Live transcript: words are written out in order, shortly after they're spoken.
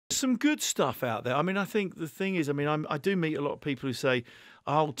some good stuff out there. I mean, I think the thing is, I mean, I do meet a lot of people who say,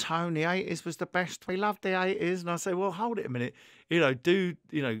 "Oh, Tone, the '80s was the best. We loved the '80s," and I say, "Well, hold it a minute.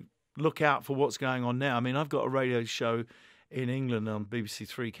 Look out for what's going on now." I mean, I've got a radio show in England on BBC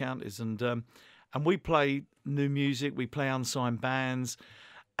Three Counties, and we play new music, we play unsigned bands,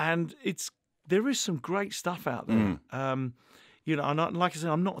 and there is some great stuff out there. And like I said,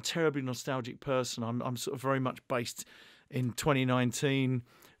 I'm not a terribly nostalgic person. I'm sort of very much based in 2019,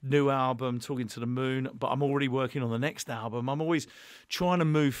 new album, Talking to the Moon, but I'm already working on the next album. I'm always trying to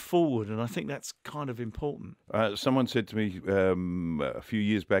move forward, and I think that's kind of important. Someone said to me a few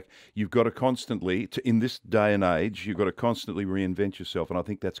years back, you've got to constantly, in this day and age, you've got to constantly reinvent yourself, and I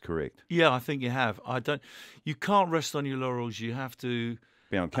think that's correct. Yeah, I think you have. You can't rest on your laurels. You have to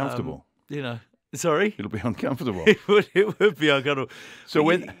be uncomfortable. Sorry? It'll be uncomfortable. It would be uncomfortable. So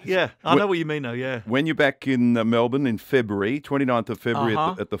I know what you mean though, yeah. When you're back in Melbourne in February, 29th of February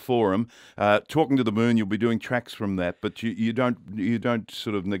at the Forum, Talking to the Moon, you'll be doing tracks from that, but you don't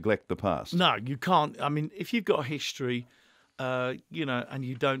sort of neglect the past. No, you can't. I mean, if you've got a history, and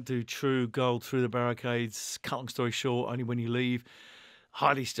you don't do True, Gold, Through the Barricades, cut long story short, Only When You Leave,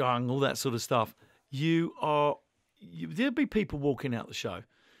 Highly Strung, all that sort of stuff, there'll be people walking out the show.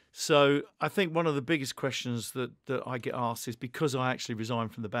 So I think one of the biggest questions that I get asked is, because I actually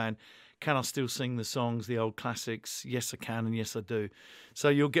resigned from the band, can I still sing the songs, the old classics? Yes, I can, and yes, I do. So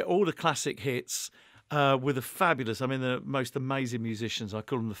you'll get all the classic hits with the most amazing musicians. I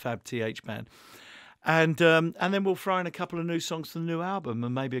call them the Fab TH Band. And then we'll throw in a couple of new songs for the new album,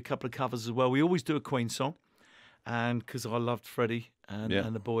 and maybe a couple of covers as well. We always do a Queen song, and because I loved Freddie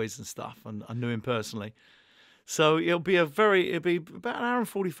and the boys and stuff, and I knew him personally. So it'll be about an hour and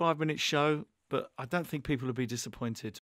 45-minute show, but I don't think people will be disappointed.